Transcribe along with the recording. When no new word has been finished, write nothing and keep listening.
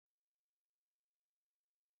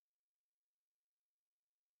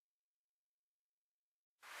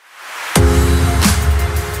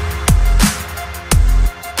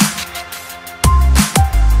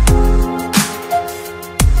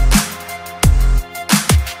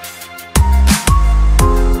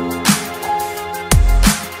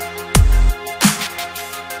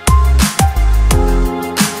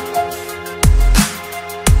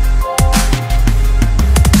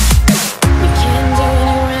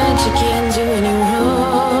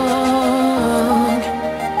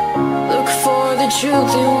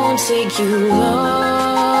take you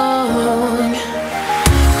long. Moving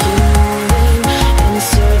and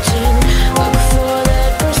searching, look for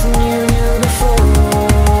that person you knew before.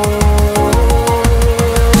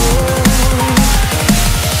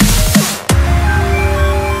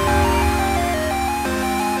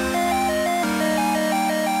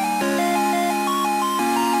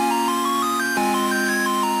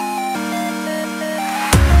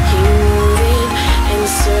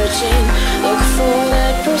 Searching, look for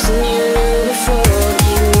that person you knew before.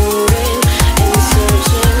 Keep moving and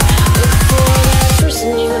searching, look for that person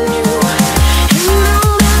you knew. And know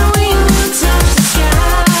that we will touch the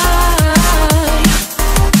sky,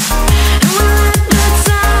 and we'll let the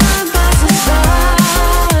time pass us by.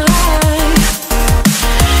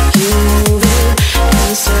 Keep moving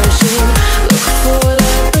and searching, look for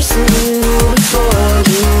that person you knew before.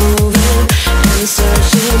 Keep moving and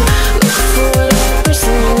searching, look for that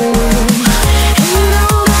person you knew.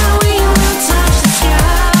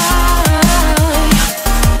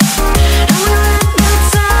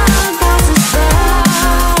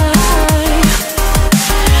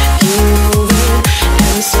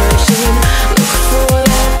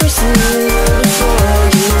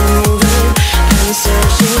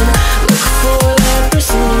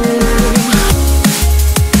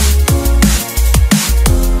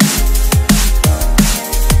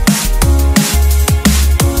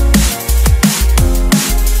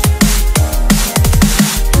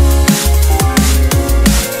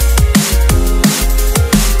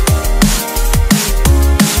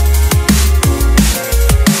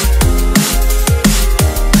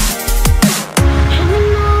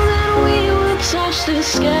 The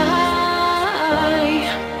sky,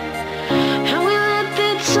 and we let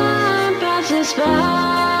the time pass us by.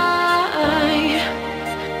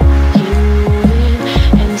 Keep moving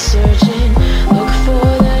and searching, look for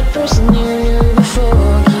that person you knew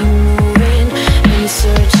before. Keep moving and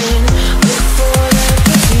searching, look for that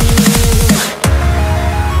person you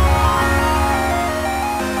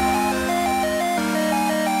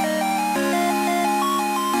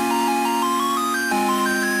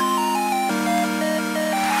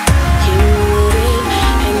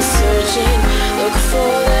look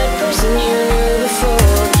for that person